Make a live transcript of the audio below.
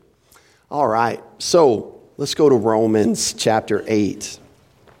All right, so let's go to Romans chapter 8.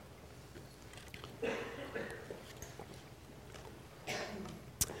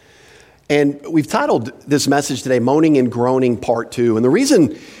 And we've titled this message today, Moaning and Groaning Part 2. And the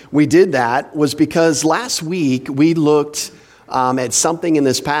reason we did that was because last week we looked at something in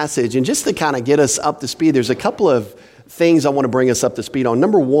this passage. And just to kind of get us up to speed, there's a couple of things I want to bring us up to speed on.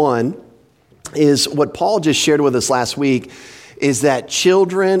 Number one is what Paul just shared with us last week, is that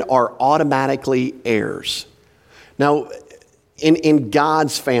children are automatically heirs. Now, in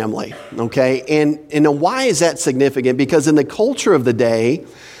God's family, okay? And why is that significant? Because in the culture of the day,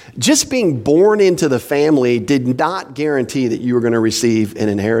 just being born into the family did not guarantee that you were going to receive an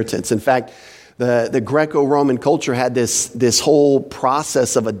inheritance. In fact, the Greco-Roman culture had this whole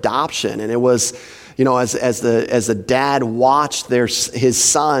process of adoption, and it was, you know, as the dad watched his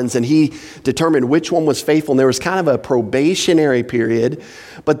sons, and he determined which one was faithful, and there was kind of a probationary period.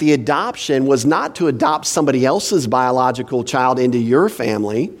 But the adoption was not to adopt somebody else's biological child into your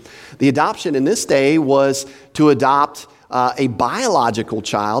family. The adoption in this day was to adopt a biological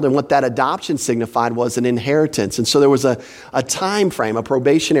child, and what that adoption signified was an inheritance. And so there was a time frame, a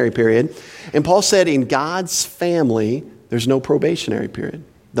probationary period. And Paul said in God's family, there's no probationary period.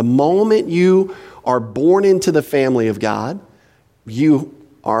 The moment you are born into the family of God, you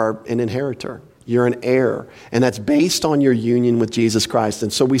are an inheritor. You're an heir, and that's based on your union with Jesus Christ.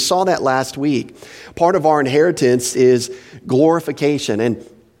 And so we saw that last week. Part of our inheritance is glorification. And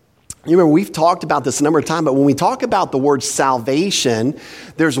you remember, we've talked about this a number of times, but when we talk about the word salvation,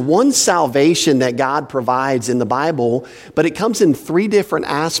 there's one salvation that God provides in the Bible, but it comes in three different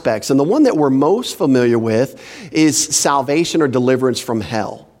aspects. And the one that we're most familiar with is salvation or deliverance from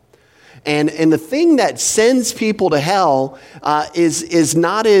hell. And the thing that sends people to hell is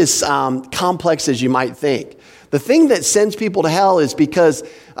not as complex as you might think. The thing that sends people to hell is because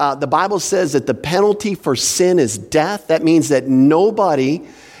the Bible says that the penalty for sin is death. That means that nobody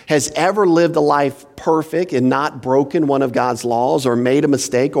has ever lived a life perfect and not broken one of God's laws or made a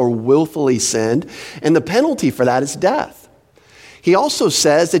mistake or willfully sinned. And the penalty for that is death. He also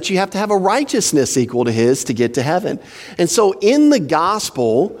says that you have to have a righteousness equal to his to get to heaven. And so in the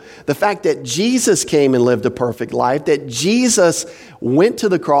gospel, the fact that Jesus came and lived a perfect life, that Jesus went to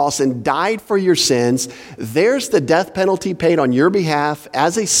the cross and died for your sins, there's the death penalty paid on your behalf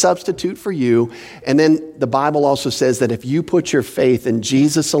as a substitute for you. And then the Bible also says that if you put your faith in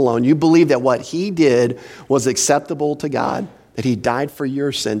Jesus alone, you believe that what he did was acceptable to God, that he died for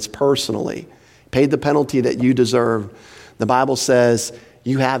your sins personally, paid the penalty that you deserved. The Bible says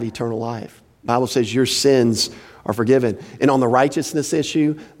you have eternal life. The Bible says your sins are forgiven. And on the righteousness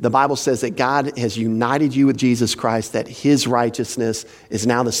issue, the Bible says that God has united you with Jesus Christ, that his righteousness is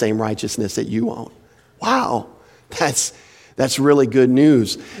now the same righteousness that you own. Wow, that's really good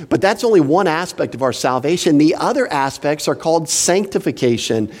news. But that's only one aspect of our salvation. The other aspects are called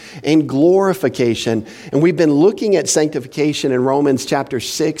sanctification and glorification. And we've been looking at sanctification in Romans chapter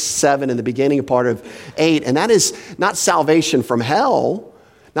 6, 7, and the beginning part of 8. And that is not salvation from hell,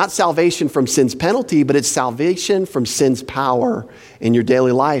 not salvation from sin's penalty, but it's salvation from sin's power in your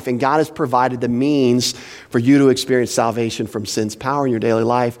daily life. And God has provided the means for you to experience salvation from sin's power in your daily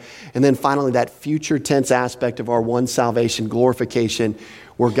life. And then finally, that future tense aspect of our one salvation, glorification,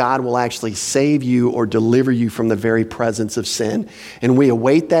 where God will actually save you or deliver you from the very presence of sin. And we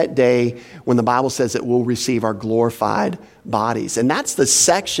await that day when the Bible says that we'll receive our glorified bodies. And that's the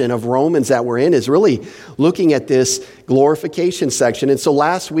section of Romans that we're in, is really looking at this glorification section. And so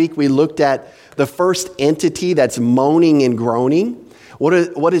last week we looked at the first entity that's moaning and groaning.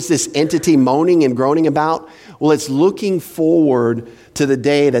 What is this entity moaning and groaning about? Well, it's looking forward to the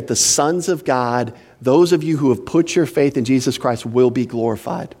day that the sons of God, those of you who have put your faith in Jesus Christ, will be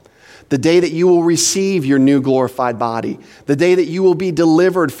glorified. The day that you will receive your new glorified body. The day that you will be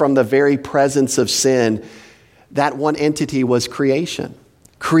delivered from the very presence of sin. That one entity was creation.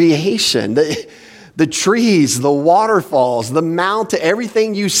 Creation. The trees, the waterfalls, the mountain,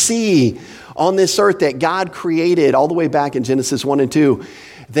 everything you see on this earth that God created all the way back in Genesis 1 and 2.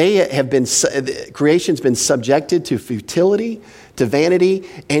 Creation's been subjected to futility, to vanity,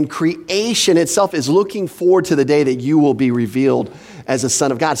 and creation itself is looking forward to the day that you will be revealed as a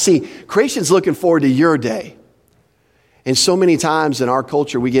son of God. See, creation's looking forward to your day. And so many times in our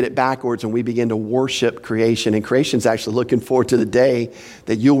culture, we get it backwards and we begin to worship creation. And creation's actually looking forward to the day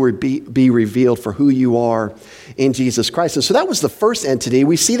that you'll be revealed for who you are in Jesus Christ. And so that was the first entity.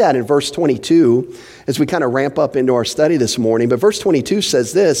 We see that in verse 22 as we kind of ramp up into our study this morning. But verse 22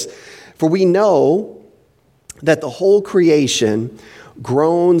 says this, "For we know that the whole creation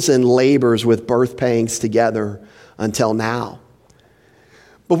groans and labors with birth pangs together until now.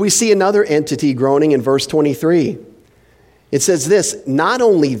 But we see another entity groaning in verse 23. It says this, not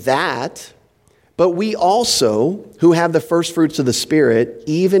only that, but we also, who have the first fruits of the Spirit,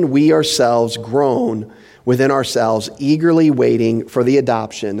 even we ourselves groan within ourselves, eagerly waiting for the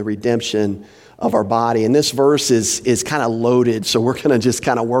adoption, the redemption of our body. And this verse is kind of loaded, so we're going to just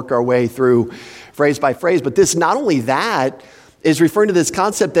kind of work our way through phrase by phrase. But this, not only that, is referring to this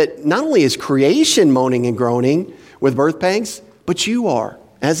concept that not only is creation moaning and groaning with birth pangs, but you are.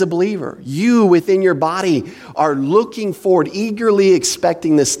 As a believer, you within your body are looking forward, eagerly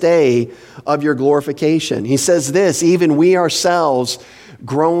expecting this day of your glorification. He says this, even we ourselves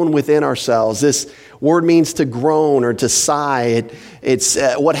groan within ourselves. This word means to groan or to sigh. It's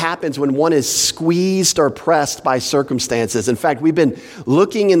what happens when one is squeezed or pressed by circumstances. In fact, we've been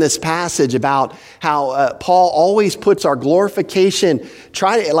looking in this passage about how Paul always puts our glorification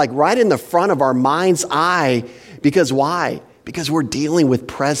right in the front of our mind's eye. Because why? Because we're dealing with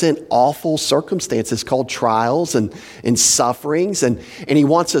present awful circumstances called trials and sufferings. And he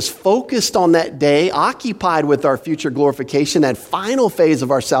wants us focused on that day, occupied with our future glorification, that final phase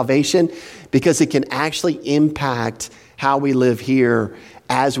of our salvation, because it can actually impact how we live here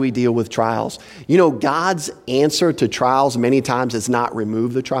as we deal with trials. You know, God's answer to trials many times is not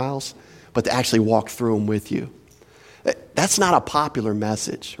remove the trials, but to actually walk through them with you. That's not a popular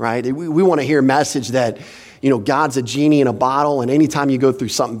message, right? We want to hear a message that, you know, God's a genie in a bottle, and anytime you go through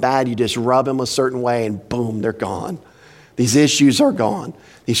something bad, you just rub him a certain way and boom, they're gone. These issues are gone.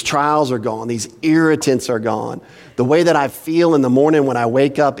 These trials are gone. These irritants are gone. The way that I feel in the morning when I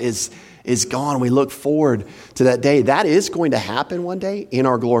wake up is gone. We look forward to that day. That is going to happen one day in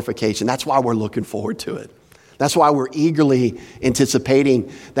our glorification. That's why we're looking forward to it. That's why we're eagerly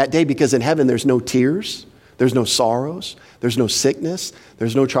anticipating that day, because in heaven there's no tears, there's no sorrows, there's no sickness,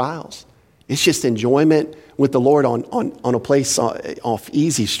 there's no trials. It's just enjoyment with the Lord on a place off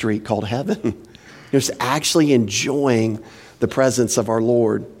Easy Street called heaven. Just actually enjoying the presence of our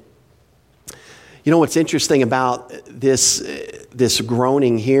Lord. You know what's interesting about this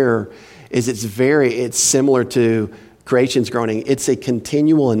groaning here is it's similar to creation's groaning. It's a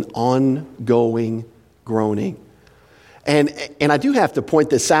continual and ongoing groaning. And I do have to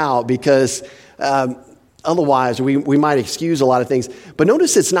point this out because otherwise we might excuse a lot of things. But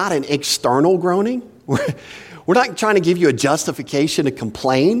notice it's not an external groaning. We're not trying to give you a justification to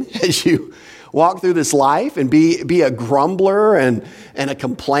complain as you walk through this life and be a grumbler and a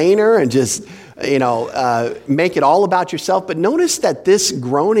complainer and just, make it all about yourself. But notice that this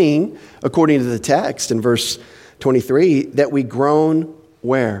groaning, according to the text in verse 23, that we groan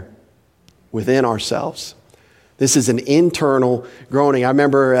where? Within ourselves. This is an internal groaning. I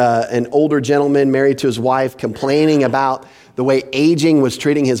remember an older gentleman married to his wife complaining about the way aging was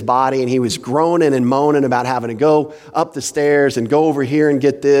treating his body, and he was groaning and moaning about having to go up the stairs and go over here and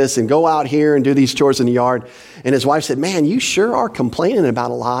get this and go out here and do these chores in the yard. And his wife said, "Man, you sure are complaining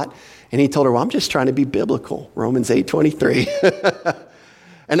about a lot." And he told her, "Well, I'm just trying to be biblical." Romans 8:23.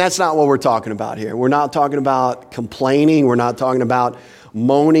 And that's not what we're talking about here. We're not talking about complaining. We're not talking about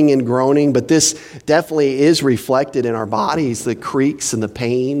moaning and groaning, but this definitely is reflected in our bodies, the creaks and the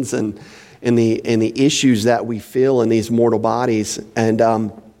pains and the issues that we feel in these mortal bodies. And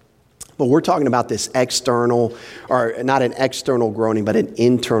but we're talking about this external, or not an external groaning, but an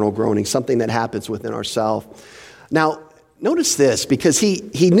internal groaning, something that happens within ourselves. Now, notice this, because he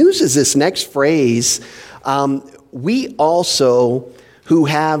uses this next phrase, we also who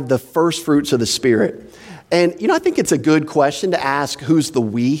have the first fruits of the Spirit. And, I think it's a good question to ask, who's the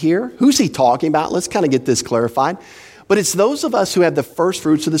we here? Who's he talking about? Let's kind of get this clarified. But it's those of us who have the first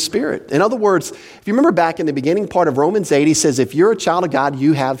fruits of the Spirit. In other words, if you remember back in the beginning part of Romans 8, he says, if you're a child of God,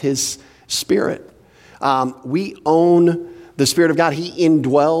 you have his Spirit. We own the Spirit of God. He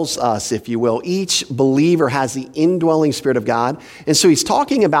indwells us, if you will. Each believer has the indwelling Spirit of God. And so he's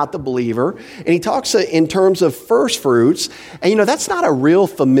talking about the believer, and he talks in terms of first fruits. And, that's not a real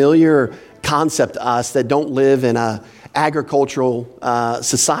familiar concept to us that don't live in a agricultural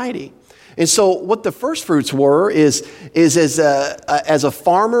society. And so what the first fruits were is as a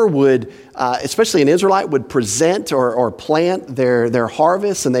farmer would, especially an Israelite, would present or plant their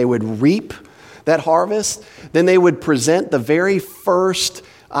harvest, and they would reap that harvest. Then they would present the very first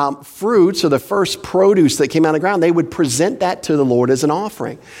fruits, or the first produce that came out of the ground. They would present that to the Lord as an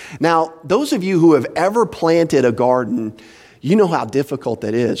offering. Now, those of you who have ever planted a garden, you know how difficult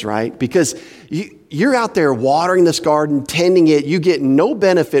that is, right? Because you're out there watering this garden, tending it. You get no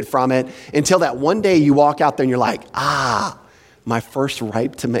benefit from it until that one day you walk out there and you're like, my first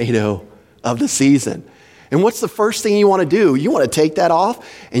ripe tomato of the season. And what's the first thing you want to do? You want to take that off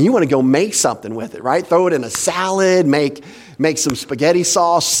and you want to go make something with it, right? Throw it in a salad, make some spaghetti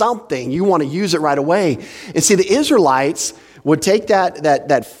sauce, something. You want to use it right away. And see, the Israelites would take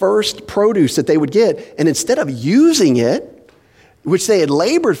that first produce that they would get, and instead of using it, which they had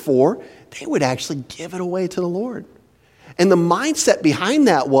labored for, they would actually give it away to the Lord. And the mindset behind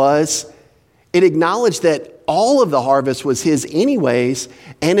that was it acknowledged that all of the harvest was his anyways,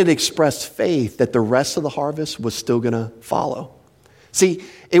 and it expressed faith that the rest of the harvest was still going to follow. See,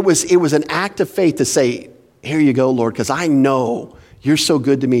 it was an act of faith to say, here you go, Lord, because I know you're so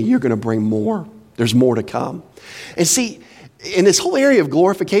good to me, you're going to bring more. There's more to come. And see, in this whole area of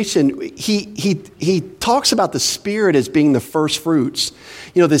glorification, he talks about the Spirit as being the first fruits.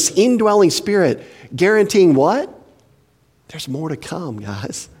 You know, this indwelling Spirit guaranteeing what? There's more to come,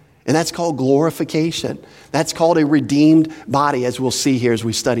 guys. And that's called glorification. That's called a redeemed body, as we'll see here as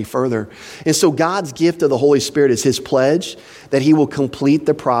we study further. And so God's gift of the Holy Spirit is his pledge that he will complete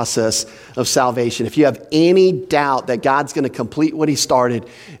the process of salvation. If you have any doubt that God's going to complete what he started,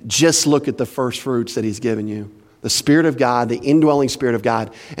 just look at the first fruits that he's given you. The Spirit of God, the indwelling Spirit of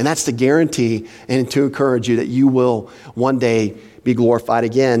God. And that's to guarantee and to encourage you that you will one day be glorified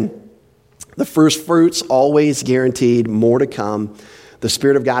again. The first fruits always guaranteed more to come. The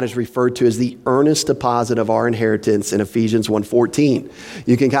Spirit of God is referred to as the earnest deposit of our inheritance in Ephesians 1:14.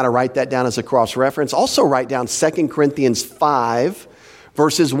 You can kind of write that down as a cross-reference. Also write down 2 Corinthians 5,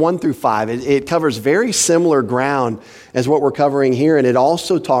 verses 1 through 5. It covers very similar ground as what we're covering here, and it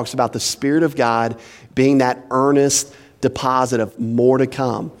also talks about the Spirit of God being that earnest deposit of more to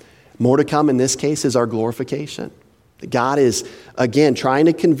come. More to come in this case is our glorification. God is, again, trying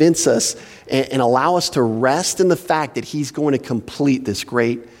to convince us and allow us to rest in the fact that he's going to complete this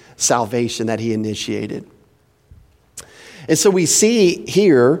great salvation that he initiated. And so we see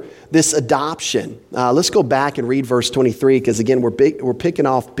here this adoption. Let's go back and read verse 23 because, again, we're picking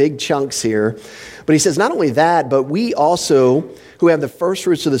off big chunks here. But he says, not only that, but we also, who have the first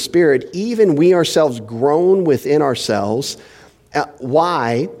fruits of the Spirit, even we ourselves groan within ourselves.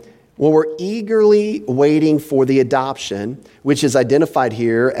 Why? Well, we're eagerly waiting for the adoption, which is identified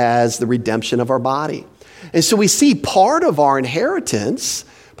here as the redemption of our body. And so we see part of our inheritance,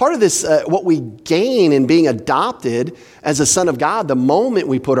 part of this, what we gain in being adopted as a son of God, the moment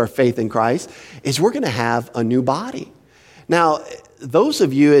we put our faith in Christ, is we're going to have a new body. Now, those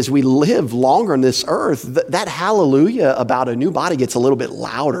of you, as we live longer on this earth, that hallelujah about a new body gets a little bit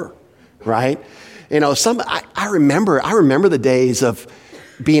louder, right? You know, I remember the days of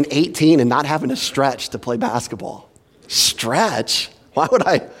being 18 and not having to stretch to play basketball. Stretch? Why would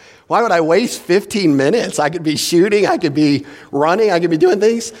I waste 15 minutes? I could be shooting, I could be running, I could be doing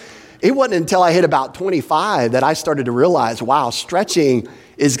things. It wasn't until I hit about 25 that I started to realize, wow, stretching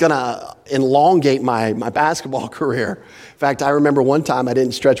is going to elongate my basketball career. In fact, I remember one time I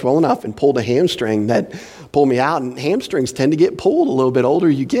didn't stretch well enough and pulled a hamstring that pulled me out. And hamstrings tend to get pulled a little bit older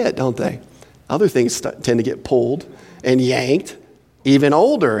you get, don't they? Other things tend to get pulled and yanked even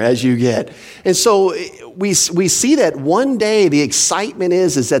older as you get. And so we see that one day the excitement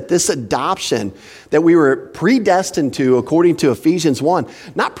is that this adoption that we were predestined to, according to Ephesians 1,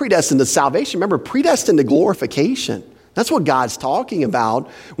 not predestined to salvation, remember, predestined to glorification. That's what God's talking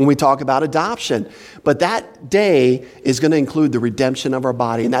about when we talk about adoption. But that day is going to include the redemption of our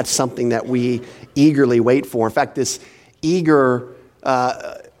body, and that's something that we eagerly wait for. In fact, this eager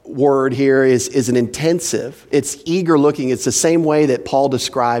word here is an intensive. It's eager looking. It's the same way that Paul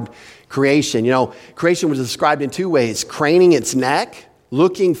described creation. You know, creation was described in two ways: craning its neck,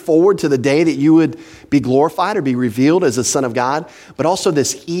 looking forward to the day that you would be glorified or be revealed as a son of God, but also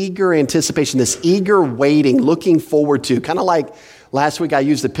this eager anticipation, this eager waiting, looking forward to, kind of like last week I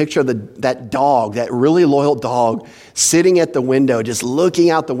used the picture of that dog, that really loyal dog sitting at the window, just looking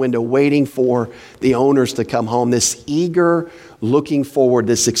out the window, waiting for the owners to come home. This eager looking forward,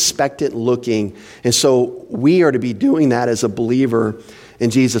 this expectant looking. And so we are to be doing that as a believer in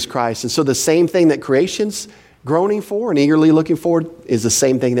Jesus Christ. And so the same thing that creation's groaning for and eagerly looking forward is the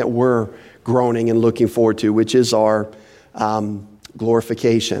same thing that we're groaning and looking forward to, which is our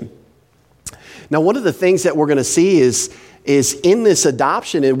glorification. Now, one of the things that we're going to see is in this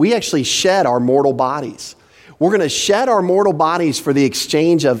adoption, and we actually shed our mortal bodies. We're going to shed our mortal bodies for the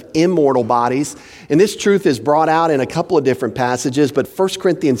exchange of immortal bodies. And this truth is brought out in a couple of different passages, but 1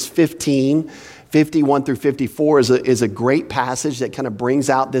 Corinthians 15, 51 through 54 is a great passage that kind of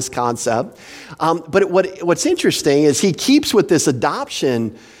brings out this concept. But what's interesting is he keeps with this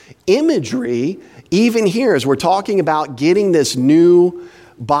adoption imagery, even here, as we're talking about getting this new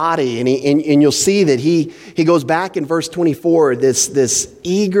body. And you'll see that he goes back in verse 24, this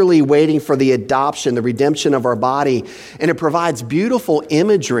eagerly waiting for the adoption, the redemption of our body. And it provides beautiful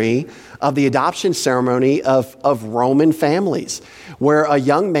imagery of the adoption ceremony of Roman families, where a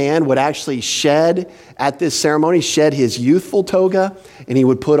young man would actually shed his youthful toga, and he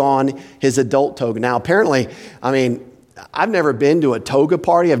would put on his adult toga. Now, apparently, I've never been to a toga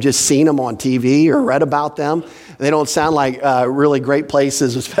party. I've just seen them on TV or read about them. They don't sound like really great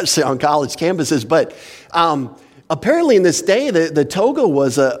places, especially on college campuses. But apparently, in this day, the toga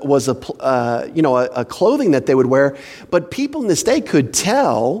was a clothing that they would wear. But people in this day could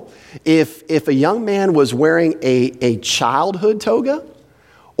tell if a young man was wearing a childhood toga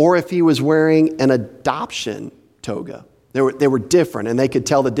or if he was wearing an adoption toga. They were different, and they could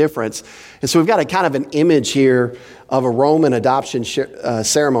tell the difference. And so we've got a kind of an image here of a Roman adoption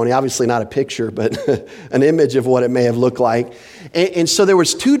ceremony. Obviously not a picture, but an image of what it may have looked like. And so there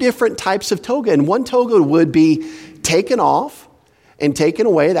was two different types of toga. And one toga would be taken off and taken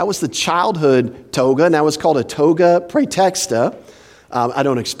away. That was the childhood toga, and that was called a toga praetexta. I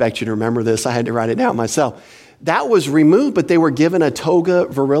don't expect you to remember this. I had to write it down myself. That was removed, but they were given a toga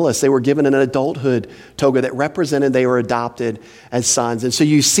virilis. They were given an adulthood toga that represented they were adopted as sons. And so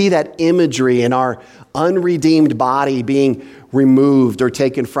you see that imagery in our unredeemed body being removed or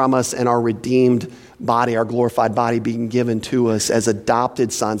taken from us, and our redeemed body, our glorified body, being given to us as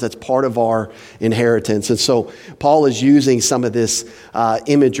adopted sons. That's part of our inheritance. And so Paul is using some of this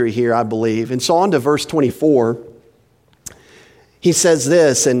imagery here, I believe. And so on to verse 24. He says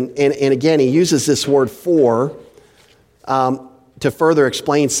this, and again, he uses this word "for" to further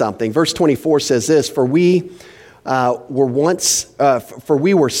explain something. Verse 24 says this: "For we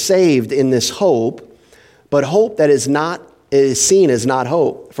were saved in this hope, but hope that is seen is not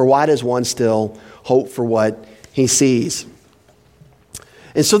hope. For why does one still hope for what he sees?"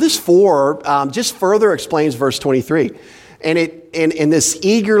 And so this "for" just further explains verse 23. And in this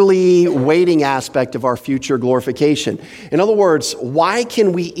eagerly waiting aspect of our future glorification. In other words, why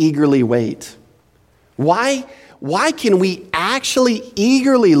can we eagerly wait? Why can we actually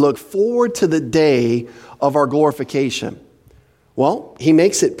eagerly look forward to the day of our glorification? Well, he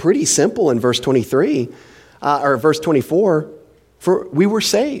makes it pretty simple in verse 23, or verse 24, for we were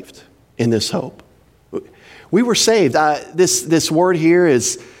saved in this hope. We were saved. This word here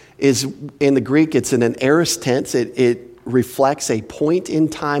is in the Greek, it's in an aorist tense. It reflects a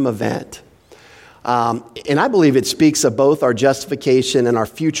point-in-time event. And I believe it speaks of both our justification and our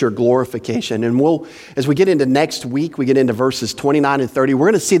future glorification. And as we get into next week, we get into verses 29 and 30, we're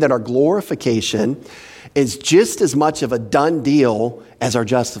going to see that our glorification is just as much of a done deal as our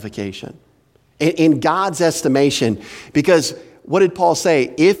justification. In God's estimation, because what did Paul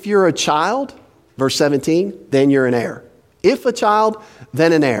say? If you're a child, verse 17, then you're an heir. If a child,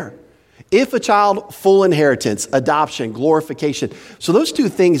 then an heir. If a child, full inheritance, adoption, glorification. So those two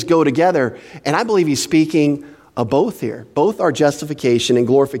things go together, and I believe he's speaking of both here, both our justification and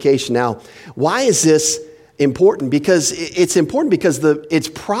glorification. Now, why is this important? Because it's important because it's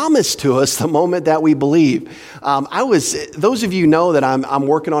promised to us the moment that we believe. Those of you know that I'm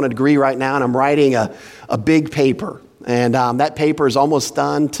working on a degree right now, and I'm writing a big paper, and that paper is almost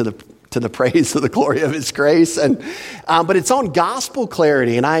done to the praise of the glory of His grace, but it's on gospel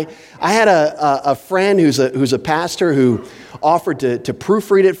clarity. And I had a friend who's a pastor who offered to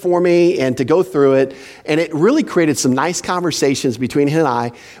proofread it for me and to go through it, and it really created some nice conversations between him and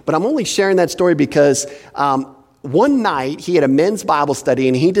I. But I'm only sharing that story because one night he had a men's Bible study,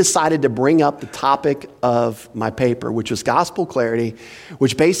 and he decided to bring up the topic of my paper, which was gospel clarity,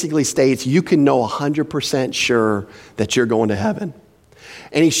 which basically states you can know 100% sure that you're going to heaven.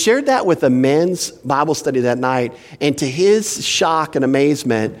 And he shared that with a men's Bible study that night. And to his shock and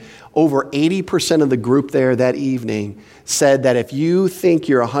amazement, over 80% of the group there that evening said that if you think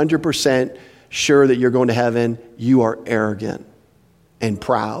you're 100% sure that you're going to heaven, you are arrogant and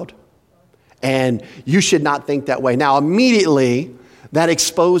proud. And you should not think that way. Now, immediately, that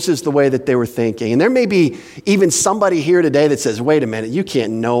exposes the way that they were thinking. And there may be even somebody here today that says, wait a minute, you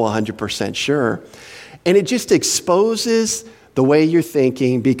can't know 100% sure. And it just exposes the way you're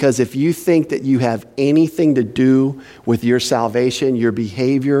thinking, because if you think that you have anything to do with your salvation, your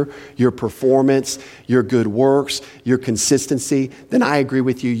behavior, your performance, your good works, your consistency, then I agree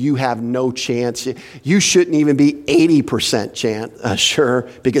with you, you have no chance. You shouldn't even be 80% sure,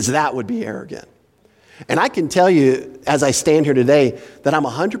 because that would be arrogant. And I can tell you, as I stand here today, that I'm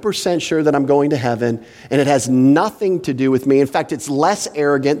 100% sure that I'm going to heaven, and it has nothing to do with me. In fact, it's less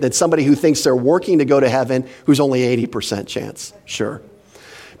arrogant than somebody who thinks they're working to go to heaven who's only 80% chance sure.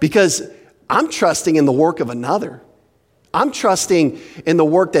 Because I'm trusting in the work of another. I'm trusting in the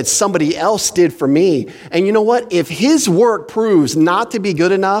work that somebody else did for me. And you know what? If his work proves not to be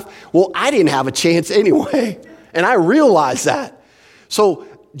good enough, well, I didn't have a chance anyway. And I realize that. So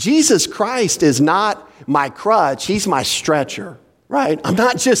Jesus Christ is not my crutch. He's my stretcher, right? I'm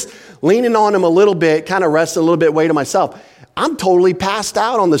not just leaning on him a little bit, kind of resting a little bit, weight on myself. I'm totally passed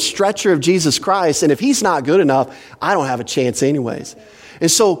out on the stretcher of Jesus Christ. And if he's not good enough, I don't have a chance anyways. And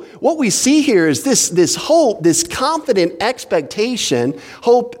so what we see here is this hope, this confident expectation.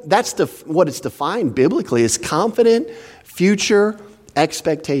 Hope, that's what it's defined biblically, is confident future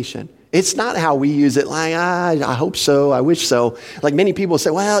expectation. It's not how we use it like, I hope so, I wish so. Like many people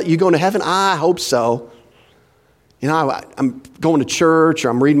say, well, you going to heaven? I hope so. You know, I'm going to church or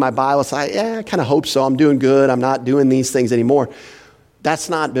I'm reading my Bible. So I kind of hope so. I'm doing good. I'm not doing these things anymore. That's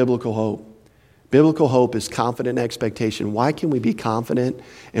not biblical hope. Biblical hope is confident expectation. Why can we be confident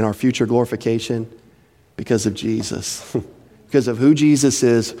in our future glorification? Because of Jesus. Because of who Jesus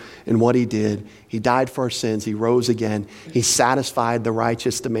is and what he did. He died for our sins. He rose again. He satisfied the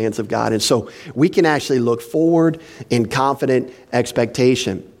righteous demands of God. And so we can actually look forward in confident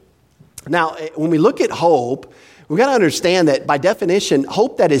expectation. Now, when we look at hope, we've got to understand that by definition,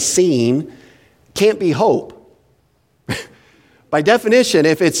 hope that is seen can't be hope. By definition,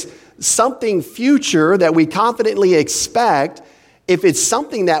 if it's something future that we confidently expect, if it's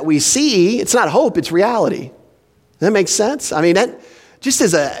something that we see, it's not hope, it's reality. Does that make sense? I mean, that just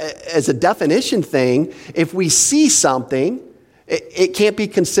as a definition thing, if we see something, it can't be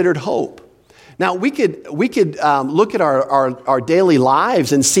considered hope. Now, we could look at our daily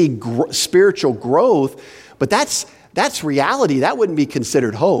lives and see spiritual growth, but that's reality. That wouldn't be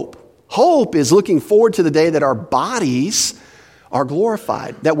considered hope. Hope is looking forward to the day that our bodies are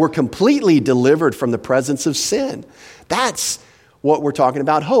glorified, that we're completely delivered from the presence of sin. That's what we're talking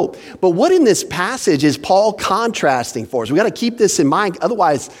about, hope. But what in this passage is Paul contrasting for us? We got to keep this in mind.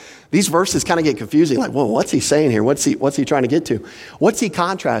 Otherwise, these verses kind of get confusing. Like, well, what's he saying here? What's he trying to get to? What's he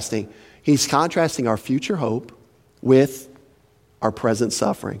contrasting? He's contrasting our future hope with our present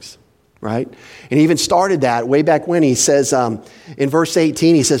sufferings. Right? And he even started that way back when. He says in verse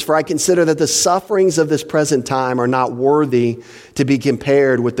 18, he says, "For I consider that the sufferings of this present time are not worthy to be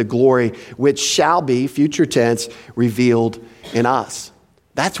compared with the glory which shall be," future tense, "revealed in us."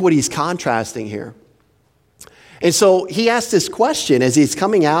 That's what he's contrasting here. And so he asks this question as he's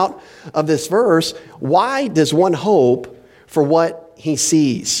coming out of this verse: why does one hope for what he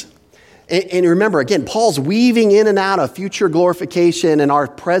sees? And remember, again, Paul's weaving in and out of future glorification and our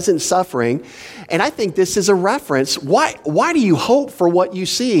present suffering. And I think this is a reference. Why do you hope for what you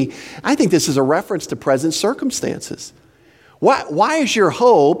see? I think this is a reference to present circumstances. Why is your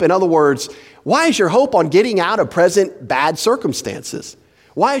hope, in other words, why is your hope on getting out of present bad circumstances?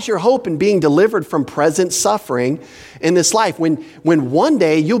 Why is your hope in being delivered from present suffering in this life? When one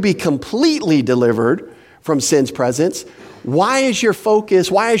day you'll be completely delivered from sin's presence, why is your focus,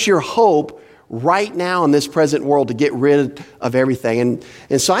 why is your hope right now in this present world to get rid of everything?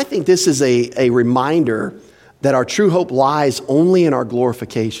 And so I think this is a reminder that our true hope lies only in our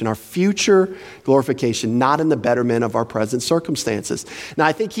glorification, our future glorification, not in the betterment of our present circumstances. Now,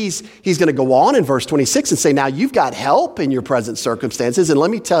 I think he's going to go on in verse 26 and say, now you've got help in your present circumstances, and let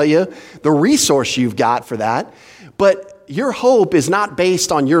me tell you the resource you've got for that. But your hope is not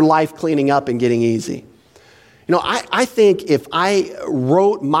based on your life cleaning up and getting easy. You know, I think if I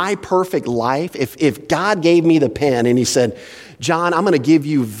wrote my perfect life, if God gave me the pen and he said, John, I'm going to give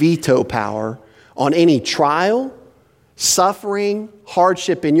you veto power on any trial, suffering,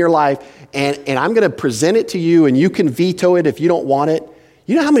 hardship in your life, and I'm going to present it to you and you can veto it if you don't want it.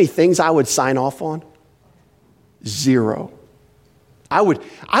 You know how many things I would sign off on? 0. I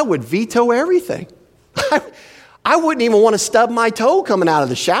would veto everything. I wouldn't even want to stub my toe coming out of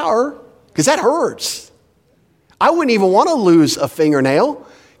the shower because that hurts. I wouldn't even want to lose a fingernail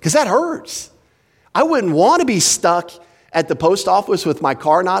because that hurts. I wouldn't want to be stuck at the post office with my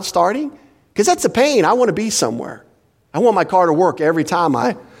car not starting because that's a pain. I want to be somewhere. I want my car to work every time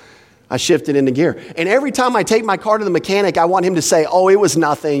I shift it into gear. And every time I take my car to the mechanic, I want him to say, oh, it was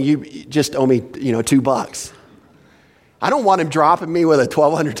nothing. You just owe me, $2. I don't want him dropping me with a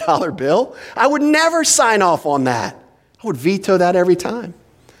 $1,200 bill. I would never sign off on that. I would veto that every time.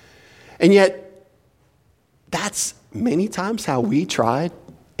 And yet, that's many times how we try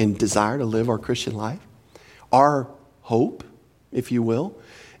and desire to live our Christian life. Our hope, if you will,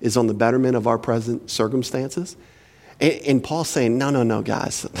 is on the betterment of our present circumstances. And Paul's saying, no,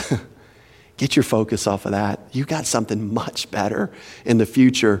 guys. Get your focus off of that. You got something much better in the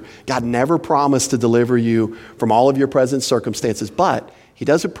future. God never promised to deliver you from all of your present circumstances, but he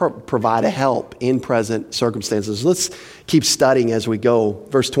does provide a help in present circumstances. Let's keep studying as we go.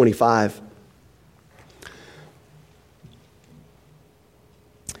 Verse 25.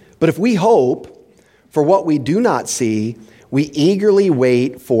 But if we hope for what we do not see, we eagerly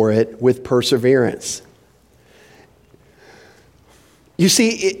wait for it with perseverance. You see,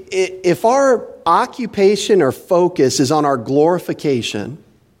 if our occupation or focus is on our glorification,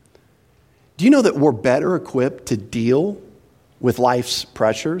 do you know that we're better equipped to deal with life's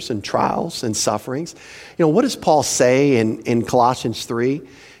pressures and trials and sufferings? You know, what does Paul say in Colossians 3?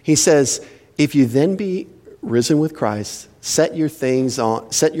 He says, if you then be risen with Christ, set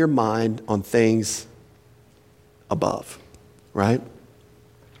your mind on things above, right?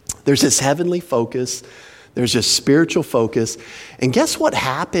 There's this heavenly focus. There's a spiritual focus. And guess what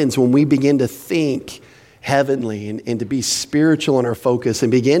happens when we begin to think heavenly and to be spiritual in our focus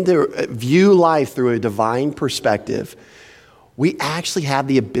and begin to view life through a divine perspective? We actually have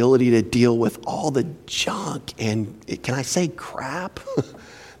the ability to deal with all the junk and, can I say, crap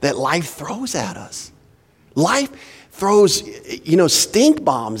that life throws at us. Life throws, stink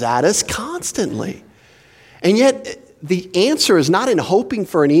bombs at us constantly. And yet, the answer is not in hoping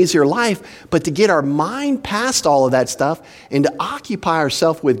for an easier life, but to get our mind past all of that stuff and to occupy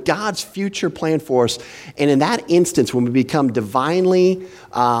ourselves with God's future plan for us. And in that instance, when we become divinely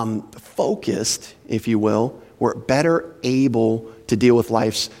focused, if you will, we're better able to deal with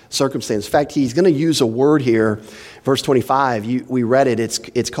life's circumstances. In fact, he's going to use a word here, verse 25. We read it.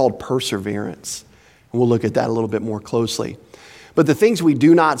 It's called perseverance. And we'll look at that a little bit more closely. But the things we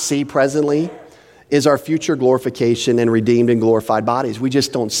do not see presently is our future glorification and redeemed and glorified bodies. We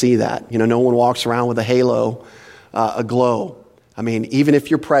just don't see that. No one walks around with a halo, a glow. I mean, even if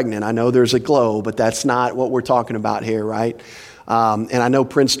you're pregnant, I know there's a glow, but that's not what we're talking about here, right? And I know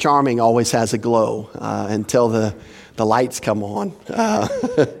Prince Charming always has a glow until the lights come on.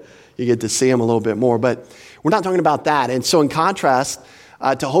 You get to see him a little bit more, but we're not talking about that. And so in contrast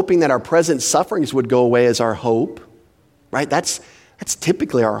to hoping that our present sufferings would go away as our hope, right? That's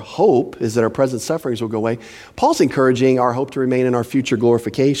typically our hope, is that our present sufferings will go away. Paul's encouraging our hope to remain in our future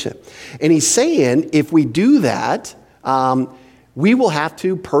glorification. And he's saying if we do that, we will have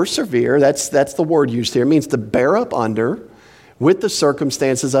to persevere. That's the word used here. It means to bear up under with the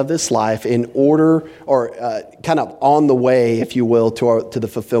circumstances of this life in order, or kind of on the way, if you will, to the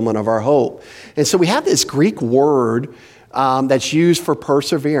fulfillment of our hope. And so we have this Greek word that's used for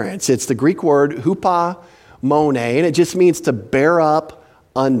perseverance. It's the Greek word hupomone, and it just means to bear up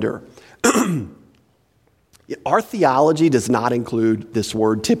under. Our theology does not include this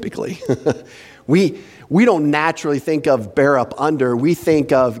word typically. We don't naturally think of bear up under. We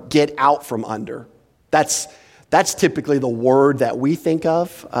think of get out from under. That's typically the word that we think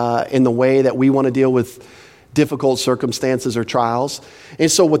of in the way that we want to deal with difficult circumstances or trials.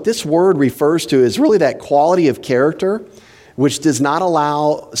 And so what this word refers to is really that quality of character which does not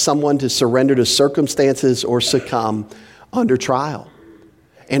allow someone to surrender to circumstances or succumb under trial.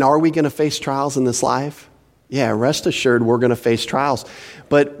 And are we going to face trials in this life? Yeah, rest assured we're going to face trials.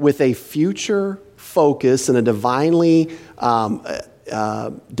 But with a future focus and a divine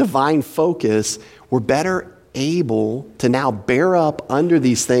focus, we're better able to now bear up under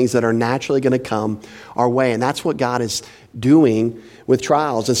these things that are naturally going to come our way. And that's what God is doing with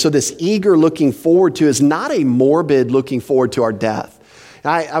trials. And so this eager looking forward to is not a morbid looking forward to our death.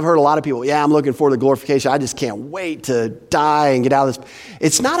 I've heard a lot of people, I'm looking forward to glorification. I just can't wait to die and get out of this.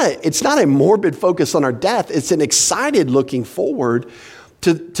 It's not a morbid focus on our death. It's an excited looking forward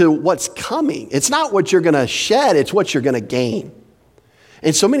to what's coming. It's not what you're going to shed. It's what you're going to gain.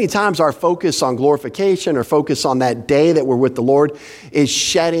 And so many times our focus on glorification or focus on that day that we're with the Lord is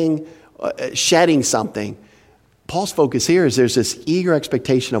shedding something. Paul's focus here is there's this eager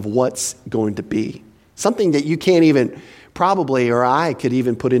expectation of what's going to be. Something that you can't even probably, or I could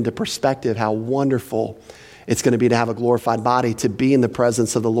even put into perspective how wonderful it's going to be to have a glorified body, to be in the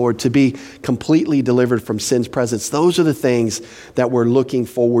presence of the Lord, to be completely delivered from sin's presence. Those are the things that we're looking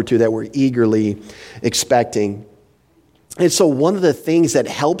forward to, that we're eagerly expecting. And so one of the things that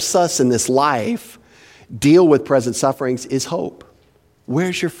helps us in this life deal with present sufferings is hope.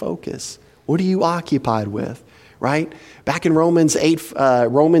 Where's your focus? What are you occupied with? Right? Back in Romans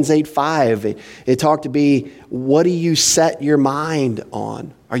 8:5, it talked to be, what do you set your mind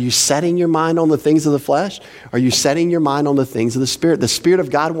on? Are you setting your mind on the things of the flesh? Are you setting your mind on the things of the Spirit? The Spirit of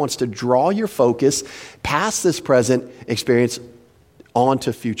God wants to draw your focus past this present experience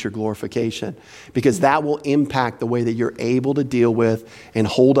onto future glorification, because that will impact the way that you're able to deal with and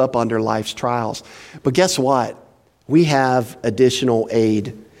hold up under life's trials. But guess what? We have additional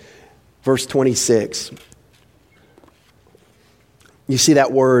aid. Verse 26. You see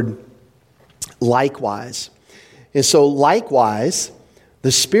that word, likewise. And so likewise,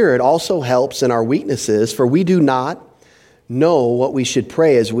 the Spirit also helps in our weaknesses, for we do not know what we should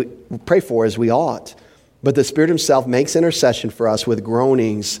pray for as we ought. But the Spirit himself makes intercession for us with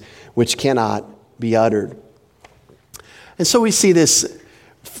groanings which cannot be uttered. And so we see this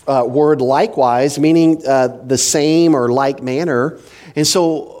word likewise, meaning the same or like manner. And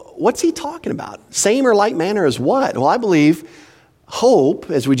so what's he talking about? Same or like manner is what? Well, I believe hope,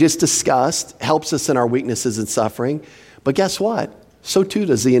 as we just discussed, helps us in our weaknesses and suffering. But guess what? So too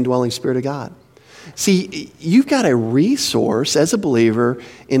does the indwelling Spirit of God. See, you've got a resource as a believer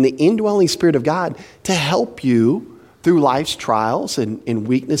in the indwelling Spirit of God to help you through life's trials and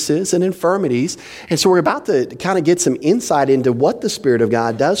weaknesses and infirmities. And so we're about to kind of get some insight into what the Spirit of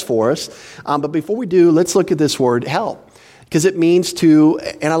God does for us. But before we do, let's look at this word help. Because it means to,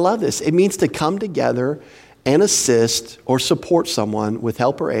 and I love this, it means to come together and assist or support someone with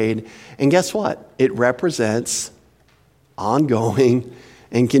help or aid. And guess what? It represents ongoing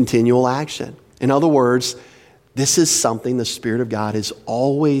and continual action. In other words, this is something the Spirit of God is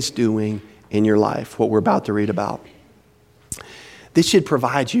always doing in your life, what we're about to read about. This should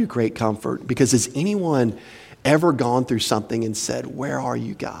provide you great comfort, because has anyone ever gone through something and said, "Where are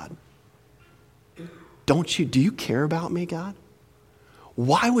you, God? Do you care about me, God?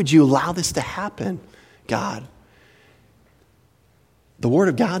 Why would you allow this to happen, God?" The Word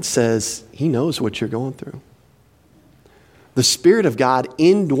of God says he knows what you're going through. The Spirit of God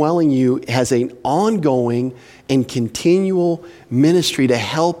indwelling you has an ongoing and continual ministry to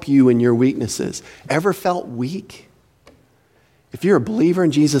help you in your weaknesses. Ever felt weak? If you're a believer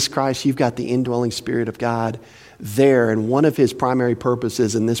in Jesus Christ, you've got the indwelling Spirit of God there. And one of his primary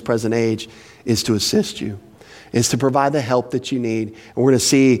purposes in this present age is to assist you, is to provide the help that you need. And we're going to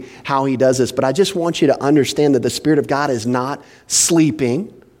see how he does this. But I just want you to understand that the Spirit of God is not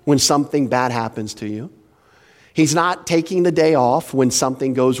sleeping when something bad happens to you. He's not taking the day off when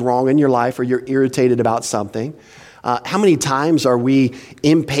something goes wrong in your life or you're irritated about something. How many times are we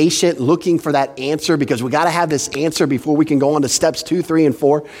impatient looking for that answer because we got to have this answer before we can go on to steps 2, 3, and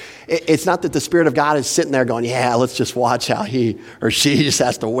 4? It's not that the Spirit of God is sitting there going, yeah, let's just watch how he or she just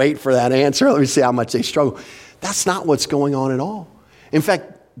has to wait for that answer. Let me see how much they struggle. That's not what's going on at all. In fact,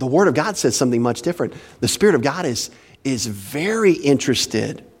 the Word of God says something much different. The Spirit of God is very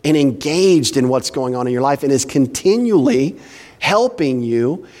interested and engaged in what's going on in your life and is continually helping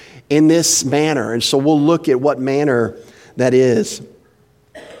you in this manner. And so we'll look at what manner that is.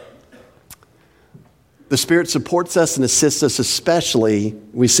 The Spirit supports us and assists us, especially,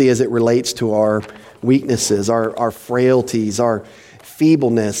 we see, as it relates to our weaknesses, our frailties, our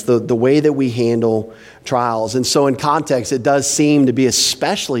feebleness, the way that we handle trials. And so in context, it does seem to be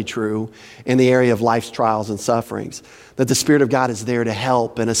especially true in the area of life's trials and sufferings, that the Spirit of God is there to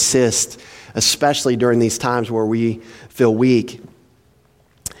help and assist, especially during these times where we feel weak.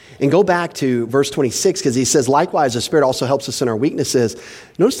 And go back to verse 26, because he says, likewise, the Spirit also helps us in our weaknesses.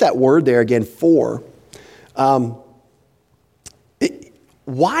 Notice that word there again, for.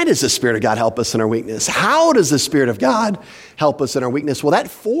 Why does the Spirit of God help us in our weakness? How does the Spirit of God help us in our weakness? Well, that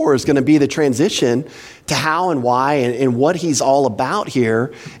for is going to be the transition to how and why and what he's all about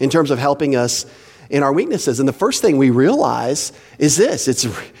here in terms of helping us in our weaknesses. And the first thing we realize is this.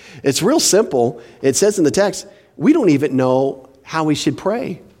 It's real simple. It says in the text, we don't even know how we should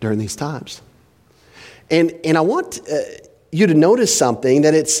pray during these times. And I want you to notice something,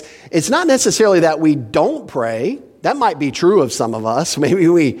 that it's not necessarily that we don't pray. That might be true of some of us. Maybe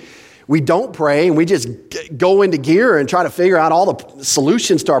we don't pray and we just go into gear and try to figure out all the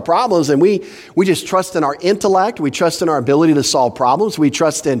solutions to our problems. And we just trust in our intellect. We trust in our ability to solve problems. We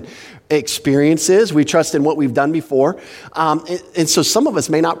trust in experiences. We trust in what we've done before. And so some of us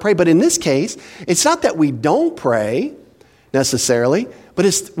may not pray. But in this case, it's not that we don't pray necessarily, but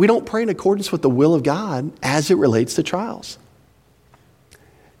we don't pray in accordance with the will of God as it relates to trials.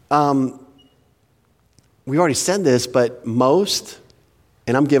 We already said this, but most,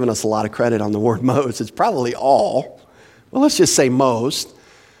 and I'm giving us a lot of credit on the word most, it's probably all, well, let's just say most,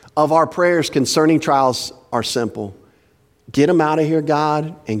 of our prayers concerning trials are simple. Get them out of here,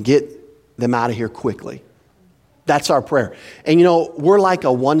 God, and get them out of here quickly. That's our prayer. And we're like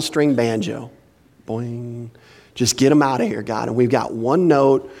a one-string banjo. Boing, Just get them out of here, God. And we've got one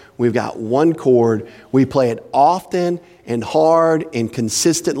note, we've got one chord. We play it often and hard and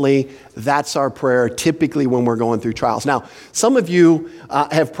consistently. That's our prayer typically when we're going through trials. Now, some of you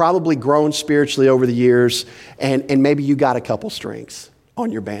have probably grown spiritually over the years, and maybe you got a couple strings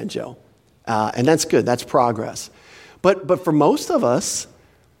on your banjo. And that's good. That's progress. But for most of us,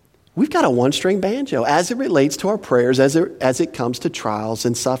 we've got a one-string banjo as it relates to our prayers, as it comes to trials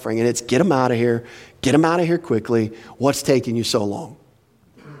and suffering. And it's get them out of here. Get them out of here quickly. What's taking you so long?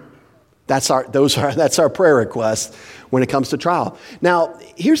 That's our prayer request when it comes to trial. Now,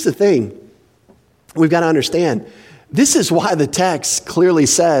 here's the thing. We've got to understand. This is why the text clearly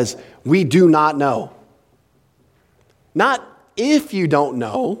says, we do not know. Not if you don't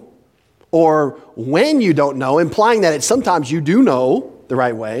know or when you don't know, implying that sometimes you do know the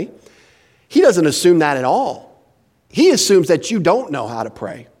right way. He doesn't assume that at all. He assumes that you don't know how to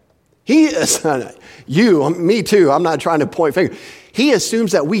pray. Me too, I'm not trying to point fingers. He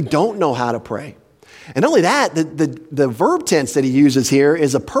assumes that we don't know how to pray. And not only that, the verb tense that he uses here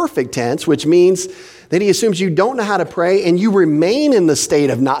is a perfect tense, which means that he assumes you don't know how to pray and you remain in the state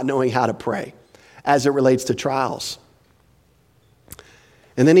of not knowing how to pray as it relates to trials.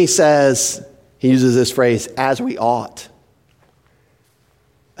 And then he uses this phrase, as we ought.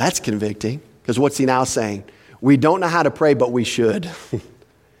 That's convicting, because what's he now saying? We don't know how to pray, but we should.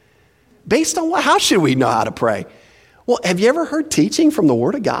 Based on what? How should we know how to pray? Well, have you ever heard teaching from the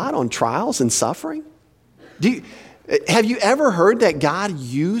Word of God on trials and suffering? Have you ever heard that God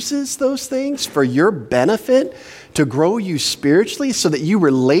uses those things for your benefit to grow you spiritually so that you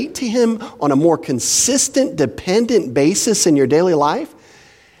relate to Him on a more consistent, dependent basis in your daily life?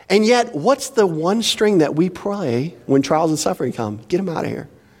 And yet, what's the one string that we pray when trials and suffering come? Get them out of here.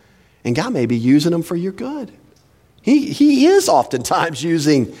 And God may be using them for your good. He is oftentimes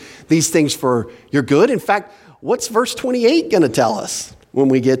using these things for your good. In fact, what's verse 28 going to tell us when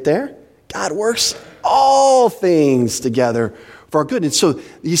we get there? God works all things together for our good. And so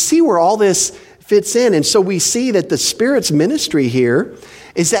you see where all this fits in. And so we see that the Spirit's ministry here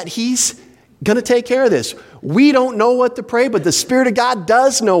is that He's going to take care of this. We don't know what to pray, but the Spirit of God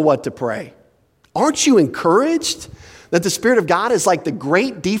does know what to pray. Aren't you encouraged that the Spirit of God is like the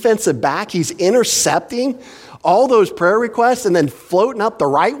great defensive back? He's intercepting all those prayer requests and then floating up the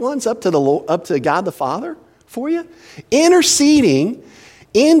right ones up to God the Father for you, interceding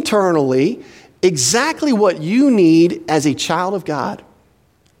internally exactly what you need as a child of God,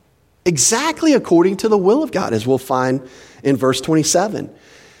 exactly according to the will of God, as we'll find in verse 27.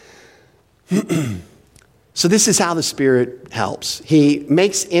 So this is how the Spirit helps. He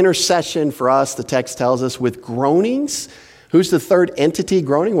makes intercession for us, the text tells us, with groanings. Who's the third entity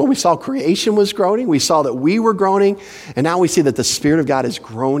groaning? Well, we saw creation was groaning. We saw that we were groaning. And now we see that the Spirit of God is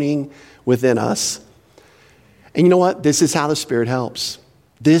groaning within us. And you know what? This is how the Spirit helps.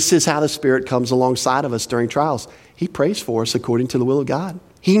 This is how the Spirit comes alongside of us during trials. He prays for us according to the will of God.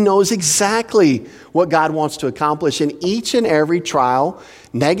 He knows exactly what God wants to accomplish in each and every trial,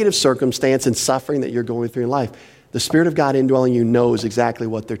 negative circumstance, and suffering that you're going through in life. The Spirit of God indwelling you knows exactly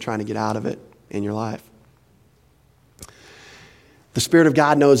what they're trying to get out of it in your life. The Spirit of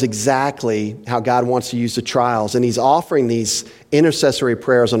God knows exactly how God wants to use the trials, and He's offering these intercessory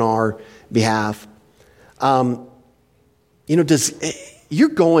prayers on our behalf.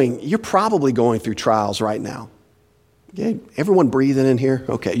 You're probably going through trials right now. Okay, everyone breathing in here?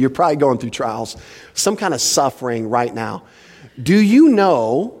 Okay, you're probably going through trials, some kind of suffering right now. Do you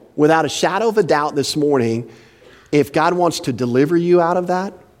know, without a shadow of a doubt this morning, if God wants to deliver you out of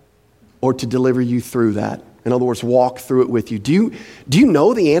that or to deliver you through that? In other words, walk through it with you. Do you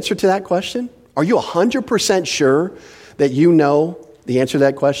know the answer to that question? Are you 100% sure that you know the answer to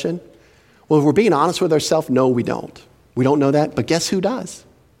that question? Well, if we're being honest with ourselves, no, we don't. We don't know that, but guess who does?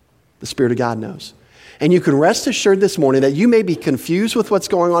 The Spirit of God knows. And you can rest assured this morning that you may be confused with what's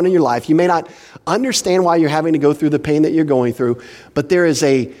going on in your life. You may not understand why you're having to go through the pain that you're going through, but there is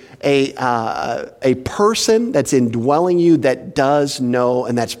a person that's indwelling you that does know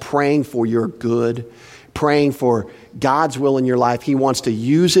and that's praying for your good, praying for God's will in your life. He wants to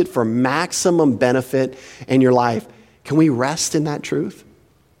use it for maximum benefit in your life. Can we rest in that truth?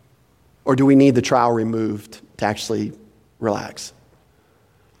 Or do we need the trial removed to actually relax?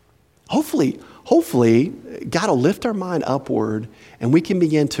 Hopefully, God will lift our mind upward and we can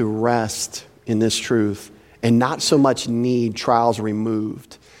begin to rest in this truth and not so much need trials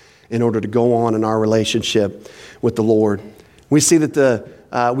removed in order to go on in our relationship with the Lord. We see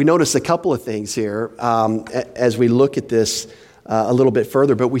that we notice a couple of things here as we look at this a little bit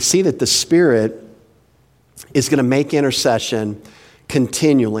further, but we see that the Spirit is going to make intercession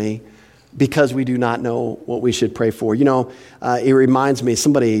continually because we do not know what we should pray for. It reminds me,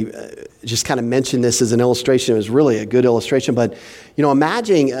 somebody just kind of mentioned this as an illustration. It was really a good illustration, but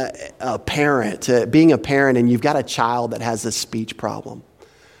imagine a parent, being a parent, and you've got a child that has a speech problem.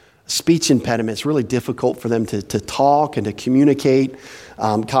 Speech impediment. It's really difficult for them to talk and to communicate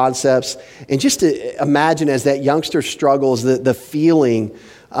concepts. And just to imagine as that youngster struggles, the feeling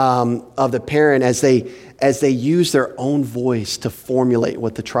of the parent as they use their own voice to formulate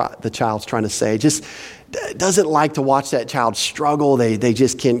what the child's trying to say. Just doesn't like to watch that child struggle. They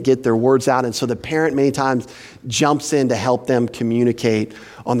just can't get their words out. And so the parent many times jumps in to help them communicate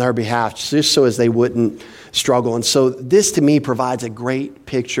on their behalf, just so as they wouldn't struggle. And so this to me provides a great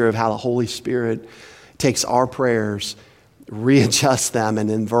picture of how the Holy Spirit takes our prayers, readjusts them, and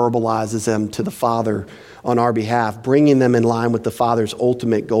then verbalizes them to the Father on our behalf, bringing them in line with the Father's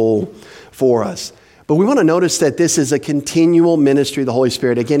ultimate goal for us. But we want to notice that this is a continual ministry of the Holy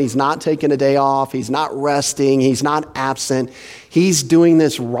Spirit. Again, he's not taking a day off. He's not resting. He's not absent. He's doing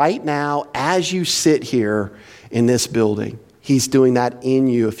this right now as you sit here in this building. He's doing that in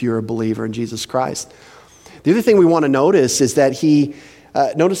you if you're a believer in Jesus Christ. The other thing we want to notice is that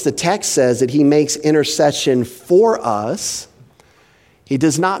notice the text says that he makes intercession for us. He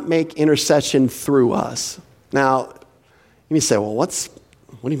does not make intercession through us. Now, you may say, well, what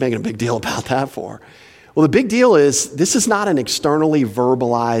are you making a big deal about that for? Well, the big deal is this is not an externally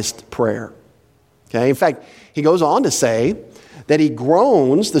verbalized prayer. Okay? In fact, he goes on to say that he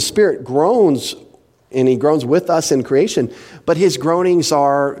groans, the Spirit groans, and he groans with us in creation, but his groanings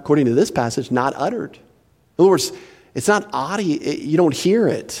are, according to this passage, not uttered. In other words, it's not audio, you don't hear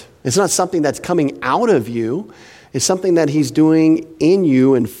it. It's not something that's coming out of you. It's something that he's doing in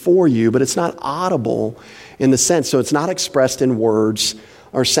you and for you, but it's not audible in the sense, so it's not expressed in words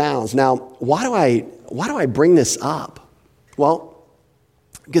or sounds. Now, why do I bring this up? Well,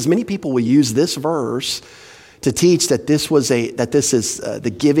 because many people will use this verse to teach that this is the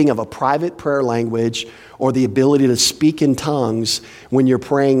giving of a private prayer language or the ability to speak in tongues when you're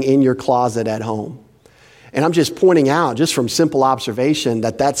praying in your closet at home. And I'm just pointing out, just from simple observation,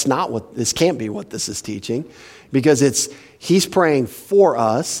 that that's not what this can't be what this is teaching, because he's praying for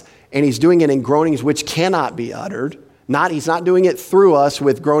us, and he's doing it in groanings which cannot be uttered. He's not doing it through us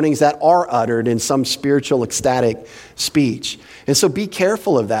with groanings that are uttered in some spiritual ecstatic speech. And so be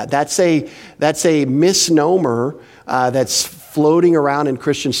careful of that. That's a misnomer that's floating around in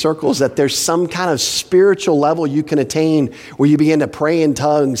Christian circles, that there's some kind of spiritual level you can attain where you begin to pray in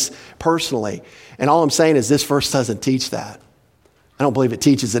tongues personally. And all I'm saying is this verse doesn't teach that. I don't believe it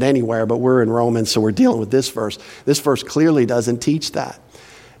teaches it anywhere, but we're in Romans, so we're dealing with this verse. This verse clearly doesn't teach that.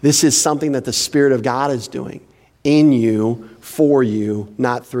 This is something that the Spirit of God is doing in you, for you,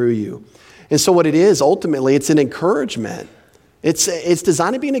 not through you. And so what it is, ultimately, it's an encouragement. It's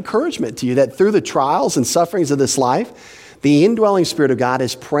designed to be an encouragement to you that through the trials and sufferings of this life, the indwelling Spirit of God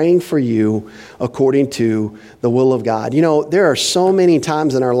is praying for you according to the will of God. There are so many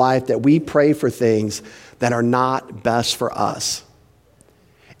times in our life that we pray for things that are not best for us.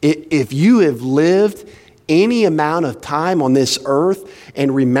 If you have lived any amount of time on this earth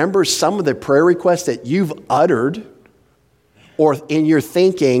and remember some of the prayer requests that you've uttered or in your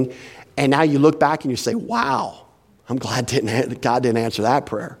thinking, and now you look back and you say, wow, I'm glad God didn't answer that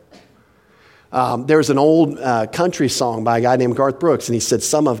prayer. There's an old country song by a guy named Garth Brooks, and he said,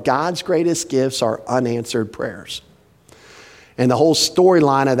 some of God's greatest gifts are unanswered prayers. And the whole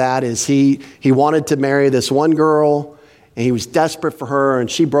storyline of that is he wanted to marry this one girl, and he was desperate for her, and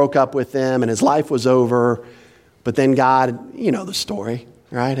she broke up with him, and his life was over. But then God, you know the story,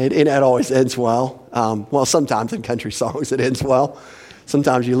 right? It always ends well. Well, sometimes in country songs it ends well.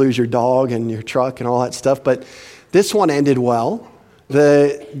 Sometimes you lose your dog and your truck and all that stuff. But this one ended well.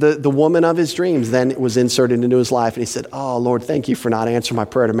 The woman of his dreams then was inserted into his life, and he said, oh, Lord, thank you for not answering my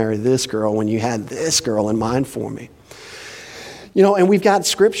prayer to marry this girl when you had this girl in mind for me. And we've got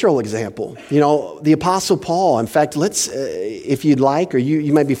scriptural example. The Apostle Paul, in fact, let's, if you'd like, or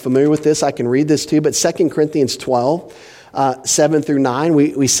you might be familiar with this, I can read this too, but 2 Corinthians 12, 7 through 9,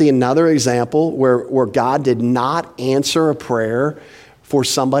 we see another example where God did not answer a prayer for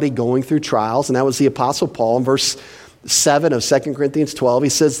somebody going through trials, and that was the Apostle Paul. In verse 7 of 2 Corinthians 12, he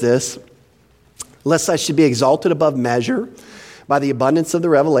says this, lest I should be exalted above measure by the abundance of the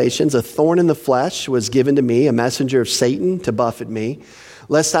revelations, a thorn in the flesh was given to me, a messenger of Satan to buffet me,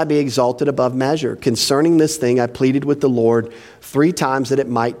 lest I be exalted above measure. Concerning this thing, I pleaded with the Lord 3 times that it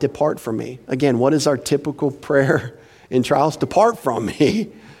might depart from me. Again, what is our typical prayer in trials? Depart from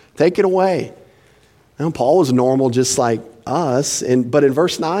me. Take it away. Paul was normal just like us. But in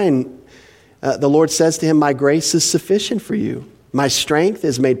verse 9, the Lord says to him, my grace is sufficient for you, My strength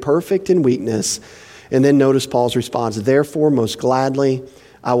is made perfect in weakness. And then notice Paul's response. Therefore, most gladly,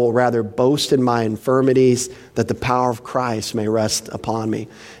 I will rather boast in my infirmities that the power of Christ may rest upon me.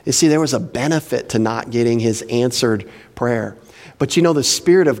 You see, there was a benefit to not getting his answered prayer. But you know, the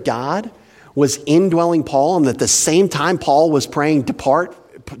Spirit of God was indwelling Paul, and at the same time Paul was praying, depart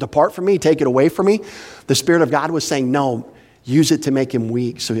from me, take it away from me. The Spirit of God was saying, no, use it to make him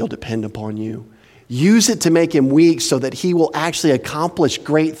weak so he'll depend upon you. Use it to make him weak so that he will actually accomplish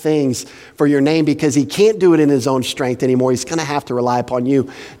great things for your name, because he can't do it in his own strength anymore. He's going to have to rely upon you.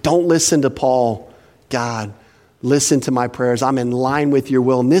 Don't listen to Paul. God, listen to my prayers. I'm in line with your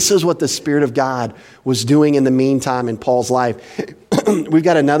will. And this is what the Spirit of God was doing in the meantime in Paul's life. We've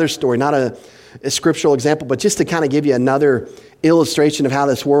got another story, not a scriptural example, but just to kind of give you another illustration of how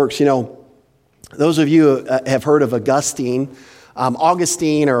this works. You know, those of you have heard of Augustine,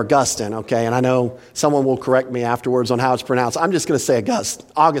 Augustine or Augustine, okay? And I know someone will correct me afterwards on how it's pronounced. I'm just going to say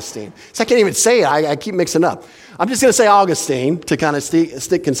Augustine. So I can't even say it. I keep mixing up. I'm just going to say Augustine to kind of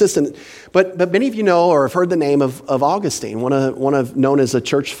stick consistent. But many of you know or have heard the name of Augustine, known as a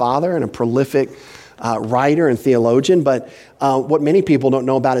church father and a prolific writer and theologian. But what many people don't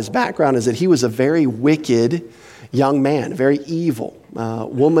know about his background is that he was a very wicked young man, very evil,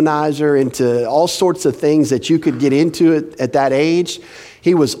 womanizer, into all sorts of things that you could get into at that age.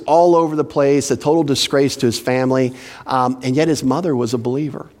 He was all over the place, a total disgrace to his family, and yet his mother was a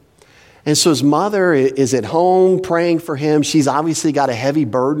believer. And so his mother is at home praying for him. She's obviously got a heavy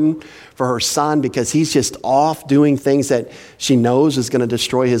burden for her son because he's just off doing things that she knows is going to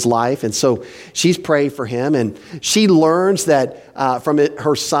destroy his life. And so she's praying for him, and she learns that from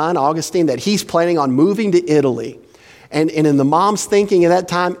her son, Augustine, that he's planning on moving to Italy. And in the mom's thinking at that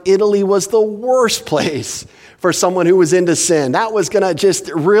time, Italy was the worst place for someone who was into sin. That was going to just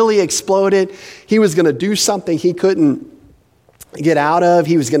really explode it. He was going to do something he couldn't get out of.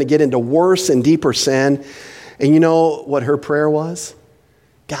 He was going to get into worse and deeper sin. And you know what her prayer was?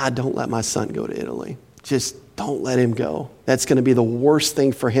 God, don't let my son go to Italy. Just don't let him go. That's going to be the worst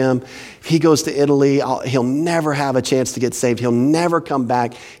thing for him. If he goes to Italy, he'll never have a chance to get saved. He'll never come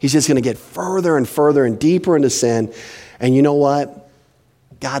back. He's just going to get further and further and deeper into sin. And you know what?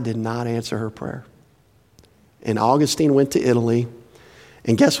 God did not answer her prayer. And Augustine went to Italy.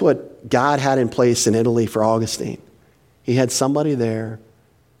 And guess what God had in place in Italy for Augustine? He had somebody there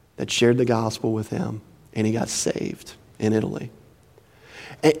that shared the gospel with him, and he got saved in Italy.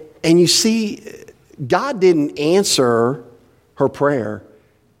 And you see, God didn't answer her prayer,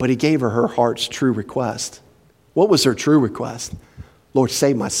 but he gave her heart's true request. What was her true request? Lord,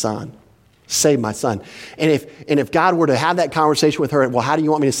 save my son. Save my son. And if God were to have that conversation with her, well, how do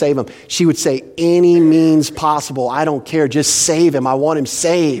you want me to save him? She would say, any means possible. I don't care. Just save him. I want him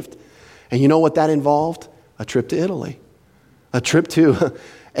saved. And you know what that involved? A trip to Italy. A trip to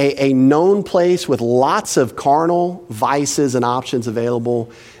a known place with lots of carnal vices and options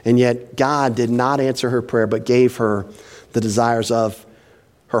available. And yet God did not answer her prayer, but gave her the desires of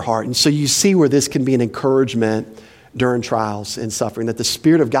her heart. And so you see where this can be an encouragement during trials and suffering, that the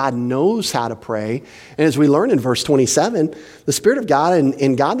Spirit of God knows how to pray. And as we learn in verse 27, the Spirit of God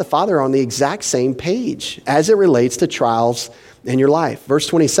and God the Father are on the exact same page as it relates to trials in your life. Verse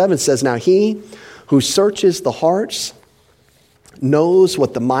 27 says, now he who searches the hearts knows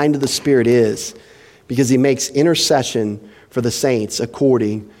what the mind of the Spirit is, because he makes intercession for the saints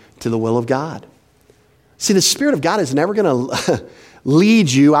according to the will of God. See, the Spirit of God is never going to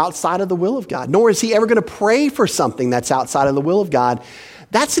lead you outside of the will of God, nor is he ever going to pray for something that's outside of the will of God.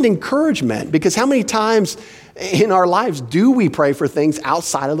 That's an encouragement, because how many times in our lives do we pray for things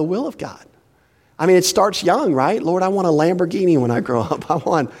outside of the will of God? I mean, it starts young, right? Lord, I want a Lamborghini when I grow up. I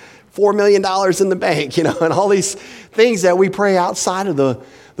want $4 million in the bank, and all these things that we pray outside of the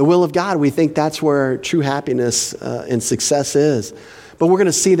will of God. We think that's where true happiness and success is. But we're going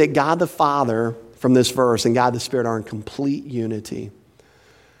to see that God the Father from this verse and God the Spirit are in complete unity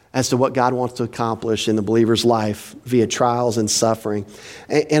as to what God wants to accomplish in the believer's life via trials and suffering.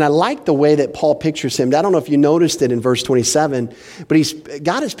 And I like the way that Paul pictures him. I don't know if you noticed it in verse 27, but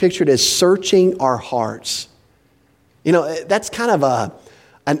God is pictured as searching our hearts. That's kind of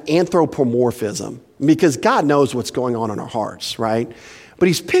an anthropomorphism, because God knows what's going on in our hearts, right? But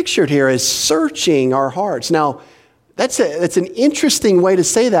he's pictured here as searching our hearts. Now, that's an interesting way to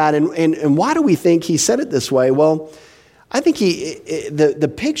say that. And why do we think he said it this way? Well, I think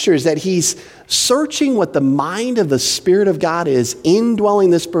the picture is that he's searching what the mind of the Spirit of God is indwelling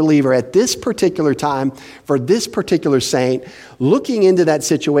this believer at this particular time for this particular saint, looking into that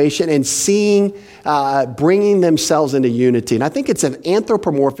situation and seeing, bringing themselves into unity. And I think it's an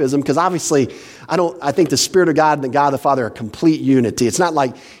anthropomorphism because obviously I think the Spirit of God and the God the Father are complete unity. It's not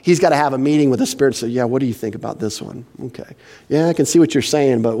like he's got to have a meeting with the Spirit. So, yeah, what do you think about this one? Okay. Yeah, I can see what you're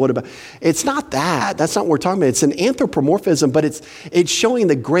saying, but what about? It's not that. That's not what we're talking about. It's an anthropomorphism, but it's showing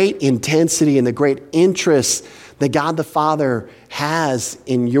the great intensity and the great interest that God the Father has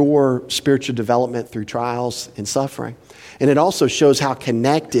in your spiritual development through trials and suffering. And it also shows how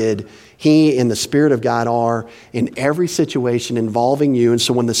connected He and the Spirit of God are in every situation involving you. And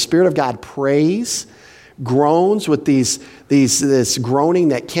so when the Spirit of God prays, groans with this groaning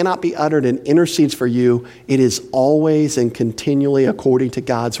that cannot be uttered and intercedes for you, it is always and continually according to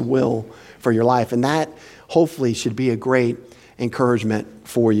God's will for your life. And that hopefully should be a great encouragement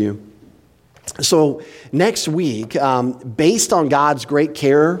for you. So next week, based on God's great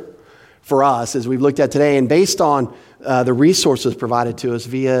care for us, as we've looked at today, and based on the resources provided to us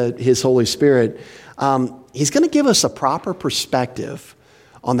via His Holy Spirit, He's going to give us a proper perspective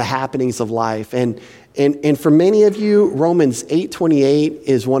on the happenings of life. And for many of you, Romans 8:28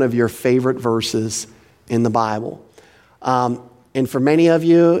 is one of your favorite verses in the Bible. And for many of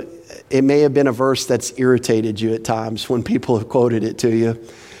you, it may have been a verse that's irritated you at times when people have quoted it to you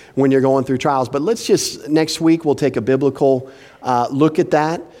when you're going through trials. But next week, we'll take a biblical look at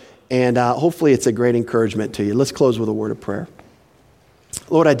that. And hopefully it's a great encouragement to you. Let's close with a word of prayer.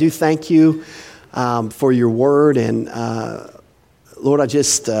 Lord, I do thank you for your word. And Lord,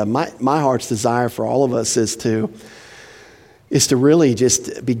 my heart's desire for all of us is to really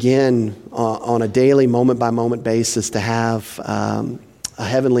just begin on a daily, moment-by-moment basis to have a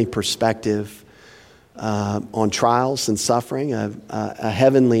heavenly perspective on trials and suffering, a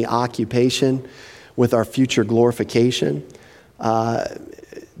heavenly occupation with our future glorification,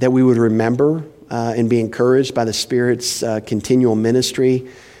 that we would remember and be encouraged by the Spirit's continual ministry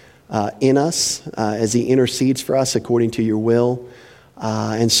in us as He intercedes for us according to your will.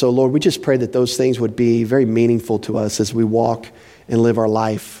 And so, Lord, we just pray that those things would be very meaningful to us as we walk and live our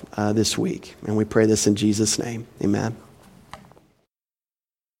life this week. And we pray this in Jesus' name. Amen.